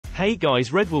Hey guys,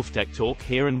 RedWolfTech Talk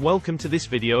here and welcome to this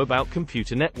video about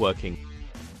computer networking.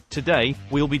 Today,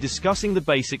 we'll be discussing the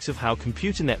basics of how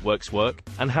computer networks work,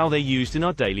 and how they're used in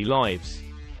our daily lives.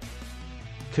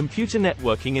 Computer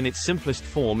networking in its simplest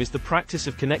form is the practice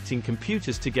of connecting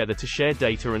computers together to share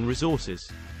data and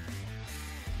resources.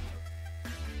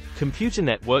 Computer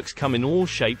networks come in all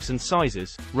shapes and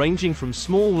sizes, ranging from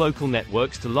small local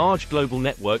networks to large global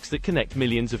networks that connect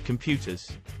millions of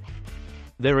computers.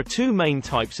 There are two main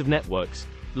types of networks: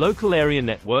 local area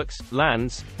networks,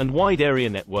 LANs, and wide area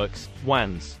networks,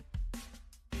 WANs.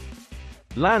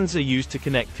 LANs are used to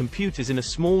connect computers in a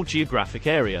small geographic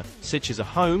area, such as a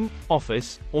home,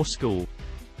 office, or school.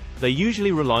 They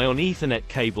usually rely on Ethernet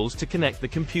cables to connect the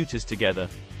computers together.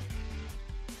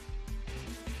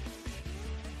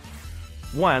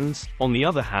 WANs, on the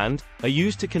other hand, are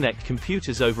used to connect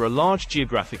computers over a large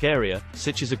geographic area,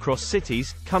 such as across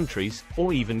cities, countries,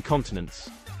 or even continents.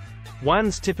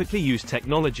 WANs typically use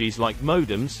technologies like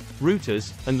modems,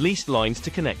 routers, and leased lines to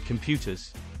connect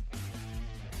computers.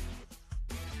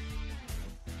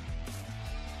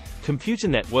 Computer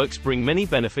networks bring many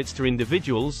benefits to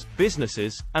individuals,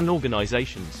 businesses, and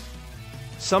organizations.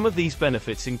 Some of these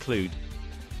benefits include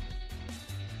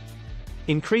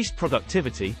increased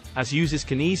productivity, as users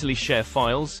can easily share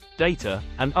files, data,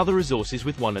 and other resources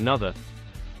with one another.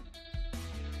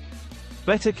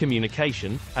 Better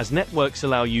communication, as networks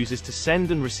allow users to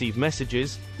send and receive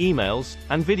messages, emails,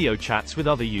 and video chats with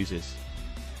other users.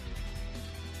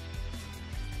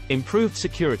 Improved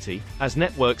security, as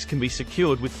networks can be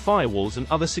secured with firewalls and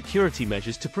other security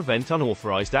measures to prevent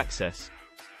unauthorized access.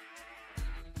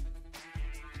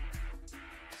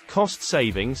 Cost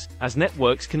savings, as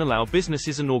networks can allow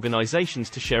businesses and organizations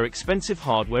to share expensive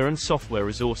hardware and software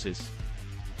resources.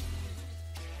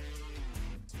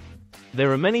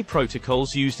 There are many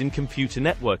protocols used in computer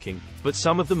networking, but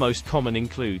some of the most common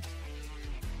include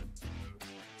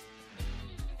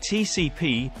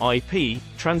TCP, IP,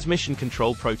 Transmission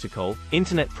Control Protocol,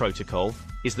 Internet Protocol,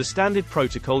 is the standard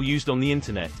protocol used on the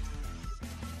Internet.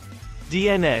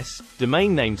 DNS,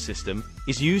 Domain Name System,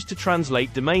 is used to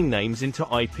translate domain names into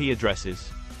IP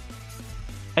addresses.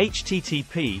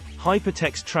 HTTP,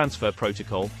 Hypertext Transfer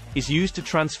Protocol, is used to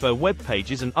transfer web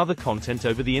pages and other content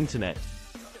over the Internet.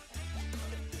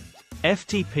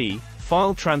 FTP,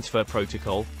 File Transfer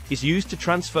Protocol, is used to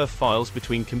transfer files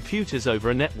between computers over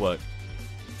a network.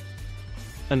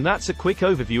 And that's a quick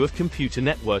overview of computer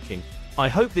networking. I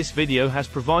hope this video has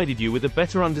provided you with a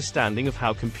better understanding of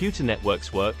how computer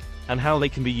networks work, and how they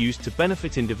can be used to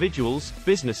benefit individuals,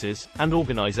 businesses, and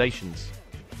organizations.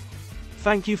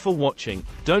 Thank you for watching.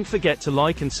 Don't forget to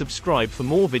like and subscribe for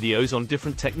more videos on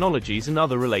different technologies and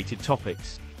other related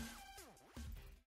topics.